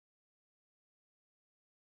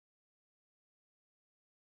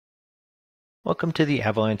Welcome to the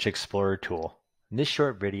Avalanche Explorer tool. In this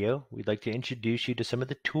short video, we'd like to introduce you to some of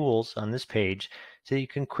the tools on this page so that you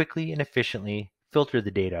can quickly and efficiently filter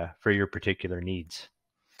the data for your particular needs.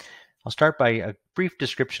 I'll start by a brief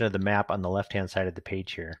description of the map on the left-hand side of the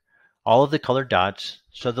page here. All of the colored dots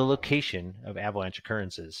show the location of avalanche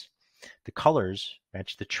occurrences. The colors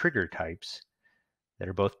match the trigger types that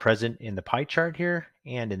are both present in the pie chart here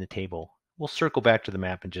and in the table. We'll circle back to the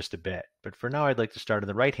map in just a bit, but for now I'd like to start on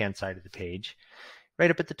the right-hand side of the page, right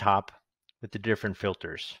up at the top with the different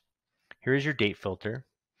filters. Here is your date filter.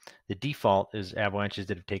 The default is avalanches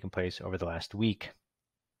that have taken place over the last week.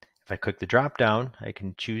 If I click the drop down, I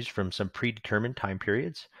can choose from some predetermined time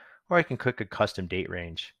periods, or I can click a custom date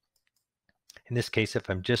range. In this case, if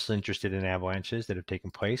I'm just interested in avalanches that have taken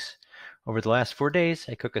place over the last 4 days,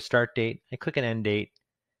 I click a start date, I click an end date,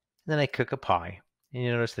 and then I click a pie. And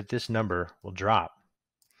you notice that this number will drop.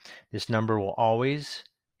 This number will always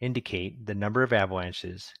indicate the number of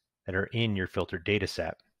avalanches that are in your filtered data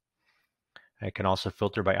set. I can also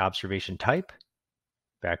filter by observation type,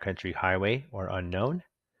 backcountry, highway, or unknown.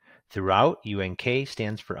 Throughout, UNK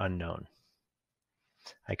stands for unknown.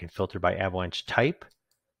 I can filter by avalanche type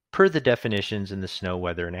per the definitions in the Snow,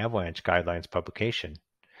 Weather, and Avalanche Guidelines publication.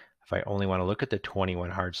 If I only want to look at the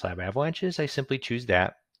 21 hard slab avalanches, I simply choose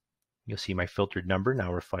that. You'll see my filtered number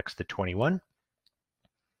now reflects the 21.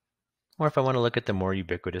 Or if I want to look at the more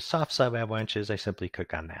ubiquitous soft slab avalanches, I simply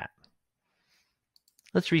click on that.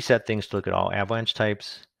 Let's reset things to look at all avalanche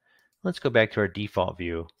types. Let's go back to our default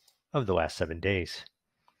view of the last 7 days.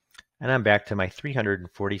 And I'm back to my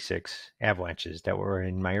 346 avalanches that were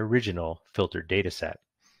in my original filtered data set.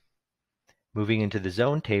 Moving into the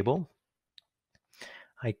zone table,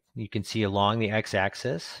 you can see along the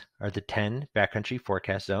x-axis are the 10 backcountry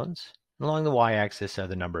forecast zones, and along the y-axis are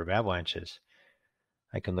the number of avalanches.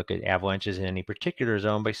 I can look at avalanches in any particular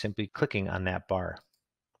zone by simply clicking on that bar.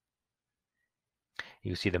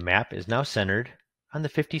 You see the map is now centered on the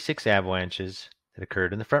 56 avalanches that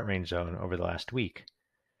occurred in the Front Range zone over the last week.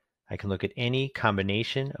 I can look at any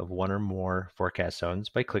combination of one or more forecast zones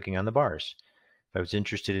by clicking on the bars. If I was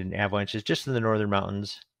interested in avalanches just in the northern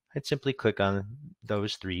mountains, I'd simply click on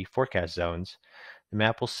those 3 forecast zones. The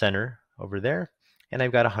map will center over there, and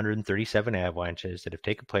I've got 137 avalanches that have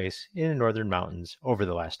taken place in the northern mountains over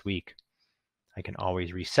the last week. I can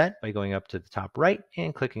always reset by going up to the top right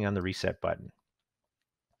and clicking on the reset button.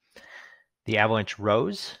 The avalanche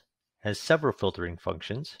rows has several filtering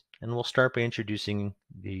functions, and we'll start by introducing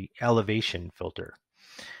the elevation filter.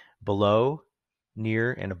 Below,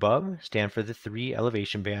 near, and above stand for the 3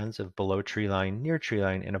 elevation bands of below tree line, near tree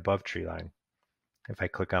line, and above tree line. If I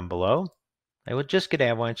click on below, I will just get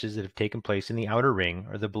avalanches that have taken place in the outer ring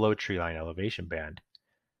or the below tree line elevation band.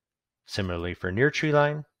 Similarly for near tree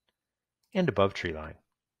line and above tree line.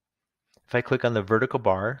 If I click on the vertical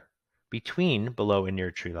bar between below and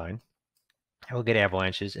near tree line, I will get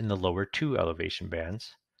avalanches in the lower 2 elevation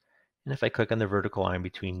bands. And if I click on the vertical line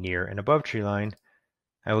between near and above tree line,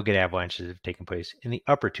 I will get avalanches that have taken place in the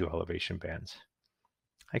upper 2 elevation bands.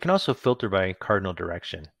 I can also filter by cardinal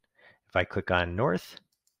direction. If I click on north,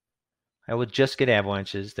 I will just get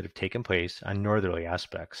avalanches that have taken place on northerly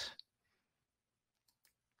aspects.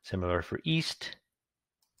 Similar for east,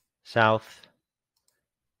 south,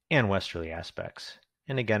 and westerly aspects.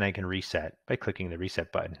 And again, I can reset by clicking the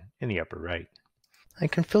reset button in the upper right. I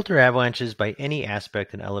can filter avalanches by any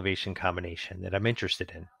aspect and elevation combination that I'm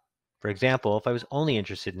interested in. For example, if I was only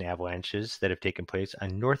interested in avalanches that have taken place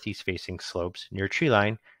on northeast facing slopes near tree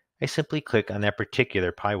line, I simply click on that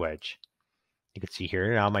particular pie wedge. You can see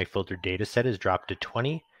here now my filtered data set is dropped to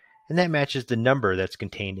 20, and that matches the number that's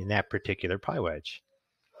contained in that particular pie wedge.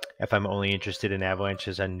 If I'm only interested in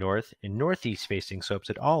avalanches on north and northeast facing slopes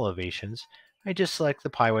at all elevations, I just select the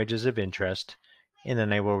pie wedges of interest, and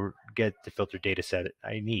then I will get the filtered data set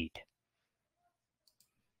I need.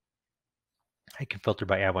 I can filter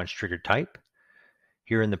by avalanche trigger type.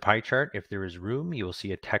 Here in the pie chart, if there is room, you will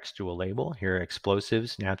see a textual label. Here are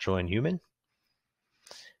explosives, natural, and human.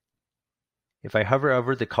 If I hover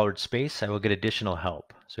over the colored space, I will get additional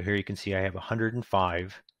help. So here you can see I have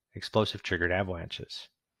 105 explosive triggered avalanches.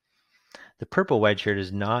 The purple wedge here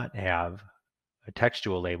does not have a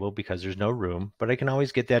textual label because there's no room, but I can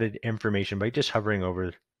always get that information by just hovering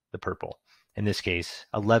over the purple. In this case,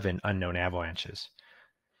 11 unknown avalanches.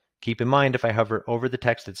 Keep in mind, if I hover over the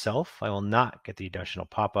text itself, I will not get the additional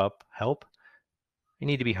pop-up help. I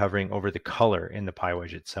need to be hovering over the color in the pie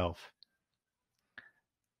wedge itself.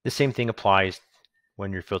 The same thing applies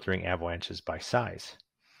when you're filtering avalanches by size.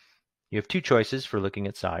 You have 2 choices for looking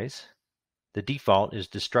at size. The default is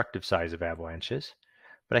destructive size of avalanches,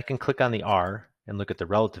 but I can click on the R and look at the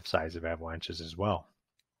relative size of avalanches as well.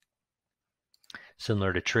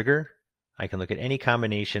 Similar to trigger, I can look at any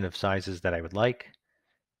combination of sizes that I would like.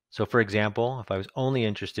 So for example, if I was only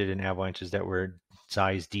interested in avalanches that were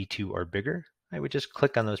size D2 or bigger, I would just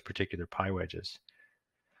click on those particular pi wedges.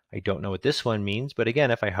 I don't know what this one means, but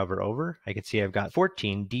again, if I hover over, I can see I've got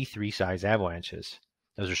 14 D3 size avalanches.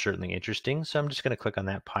 Those are certainly interesting, so I'm just going to click on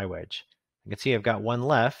that pi wedge. I can see I've got one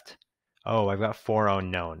left. Oh, I've got 4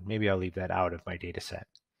 unknown. Maybe I'll leave that out of my data set.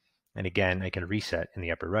 And again, I can reset in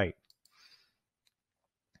the upper right.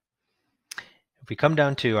 If we come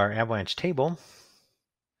down to our Avalanche table,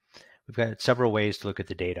 we've got several ways to look at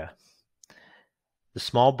the data. The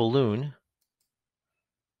small balloon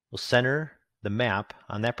will center the map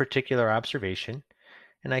on that particular observation,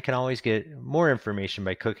 and I can always get more information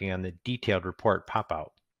by clicking on the detailed report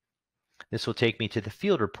pop-out. This will take me to the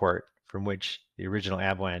field report from which the original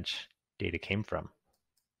avalanche data came from.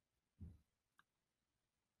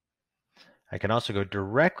 I can also go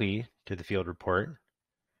directly to the field report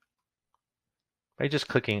by just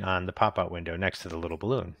clicking on the pop-out window next to the little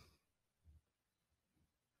balloon.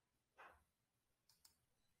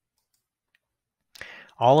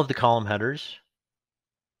 All of the column headers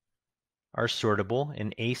are sortable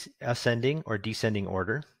in ascending or descending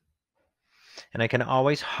order, and I can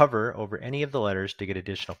always hover over any of the letters to get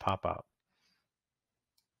additional pop-out.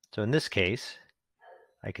 So in this case,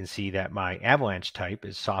 I can see that my avalanche type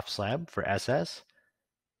is soft slab for SS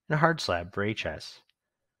and hard slab for HS.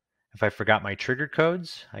 If I forgot my trigger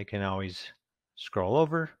codes, I can always scroll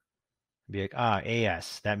over and be like,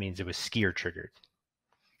 AS, that means it was skier triggered.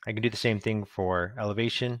 I can do the same thing for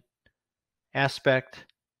elevation, aspect,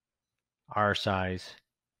 R size,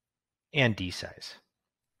 and D size.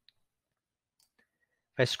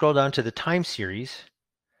 If I scroll down to the time series,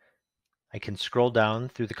 I can scroll down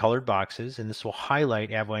through the colored boxes, and this will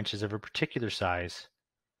highlight avalanches of a particular size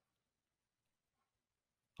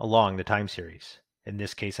along the time series. In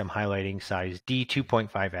this case, I'm highlighting size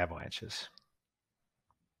D2.5 avalanches.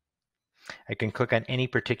 I can click on any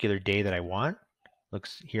particular day that I want.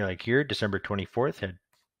 Looks here like here, December 24th had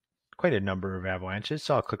quite a number of avalanches,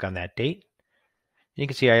 so I'll click on that date. You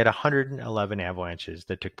can see I had 111 avalanches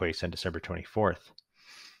that took place on December 24th.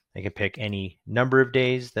 I can pick any number of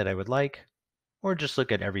days that I would like, or just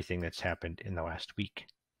look at everything that's happened in the last week.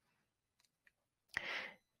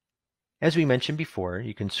 As we mentioned before,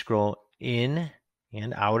 you can scroll in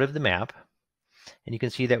and out of the map, and you can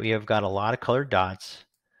see that we have got a lot of colored dots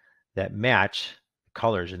that match the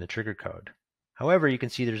colors in the trigger code. However, you can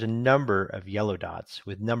see there's a number of yellow dots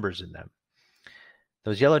with numbers in them.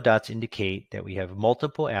 Those yellow dots indicate that we have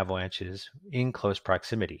multiple avalanches in close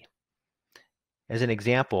proximity. As an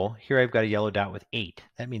example, here I've got a yellow dot with 8.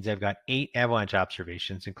 That means I've got 8 avalanche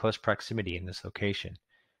observations in close proximity in this location.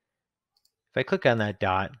 If I click on that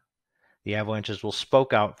dot, the avalanches will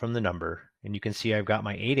spoke out from the number, and you can see I've got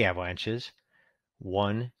my 8 avalanches.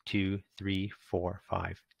 1, 2, 3, 4,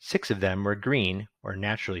 5. 6 of them were green or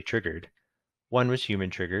naturally triggered. 1 was human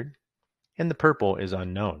triggered, and the purple is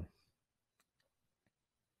unknown.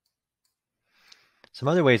 Some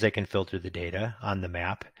other ways I can filter the data on the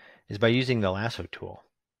map is by using the lasso tool.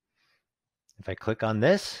 If I click on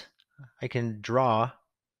this, I can draw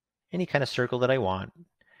any kind of circle that I want,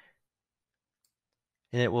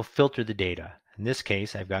 and it will filter the data. In this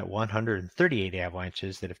case, I've got 138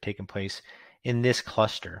 avalanches that have taken place in this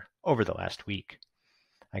cluster over the last week.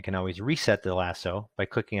 I can always reset the lasso by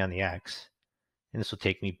clicking on the X, and this will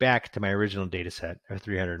take me back to my original data set of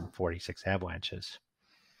 346 avalanches.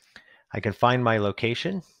 I can find my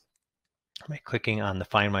location by clicking on the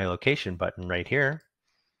Find My Location button right here,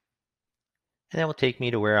 and that will take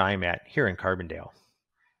me to where I'm at here in Carbondale.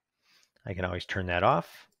 I can always turn that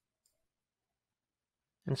off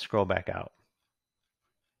and scroll back out.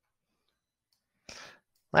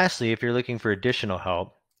 Lastly, if you're looking for additional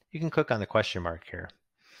help, you can click on the question mark here.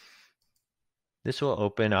 This will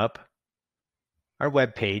open up our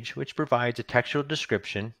web page, which provides a textual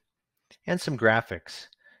description and some graphics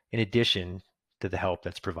in addition to the help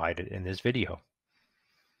that's provided in this video.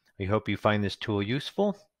 We hope you find this tool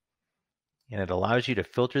useful, and it allows you to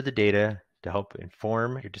filter the data to help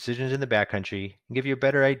inform your decisions in the backcountry and give you a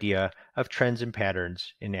better idea of trends and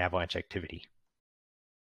patterns in avalanche activity.